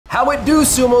How it do,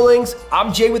 Sumolings?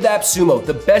 I'm Jay with AppSumo,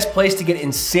 the best place to get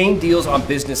insane deals on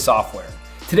business software.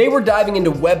 Today we're diving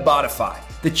into Webbotify,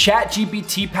 the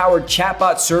ChatGPT-powered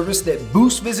chatbot service that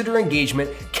boosts visitor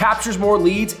engagement, captures more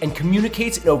leads, and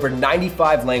communicates in over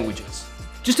 95 languages.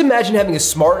 Just imagine having a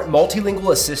smart,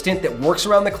 multilingual assistant that works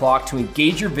around the clock to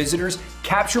engage your visitors,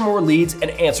 capture more leads,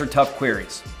 and answer tough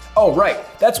queries. Oh right,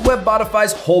 that's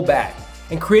Webbotify's whole bag.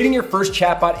 And creating your first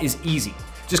chatbot is easy.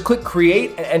 Just click Create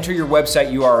and enter your website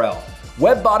URL.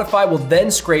 Webbotify will then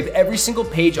scrape every single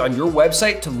page on your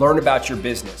website to learn about your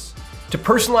business. To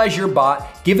personalize your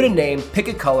bot, give it a name, pick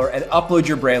a color, and upload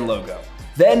your brand logo.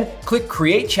 Then click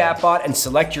Create Chatbot and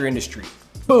select your industry.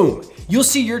 Boom! You'll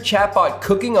see your chatbot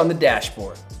cooking on the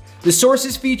dashboard. The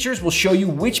Sources features will show you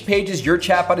which pages your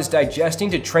chatbot is digesting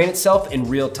to train itself in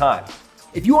real time.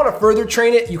 If you want to further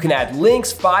train it, you can add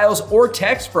links, files, or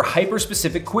text for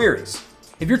hyper-specific queries.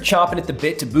 If you're chomping at the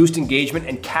bit to boost engagement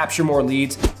and capture more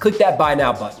leads, click that Buy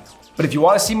Now button. But if you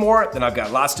want to see more, then I've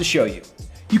got lots to show you.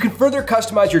 You can further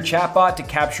customize your chatbot to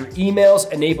capture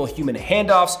emails, enable human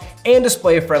handoffs, and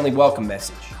display a friendly welcome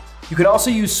message. You can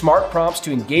also use smart prompts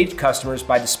to engage customers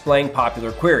by displaying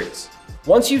popular queries.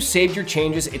 Once you've saved your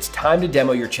changes, it's time to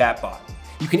demo your chatbot.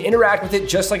 You can interact with it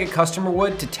just like a customer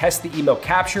would to test the email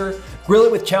capture, grill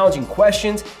it with challenging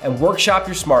questions, and workshop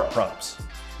your smart prompts.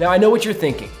 Now I know what you're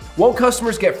thinking. Won't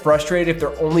customers get frustrated if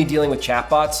they're only dealing with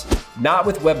chatbots? Not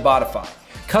with Webbotify.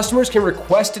 Customers can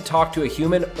request to talk to a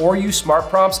human or use smart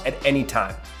prompts at any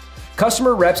time.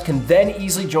 Customer reps can then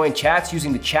easily join chats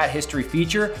using the chat history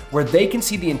feature where they can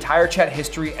see the entire chat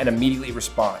history and immediately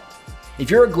respond. If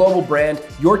you're a global brand,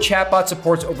 your chatbot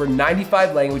supports over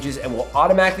 95 languages and will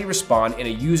automatically respond in a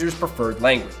user's preferred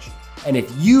language. And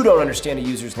if you don't understand a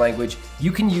user's language,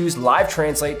 you can use Live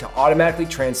Translate to automatically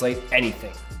translate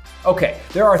anything. Okay,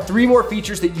 there are 3 more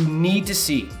features that you need to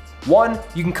see. 1,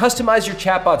 you can customize your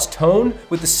chatbot's tone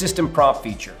with the System Prompt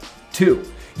feature. 2,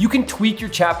 you can tweak your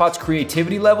chatbot's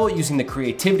creativity level using the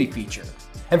Creativity feature.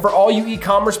 And for all you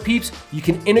e-commerce peeps, you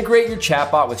can integrate your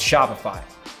chatbot with Shopify.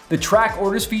 The Track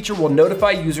Orders feature will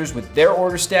notify users with their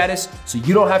order status so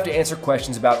you don't have to answer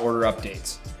questions about order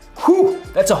updates. Whew,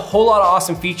 that's a whole lot of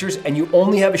awesome features, and you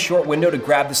only have a short window to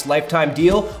grab this lifetime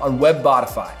deal on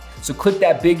Webbotify. So click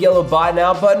that big yellow Buy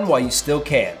Now button while you still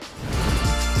can.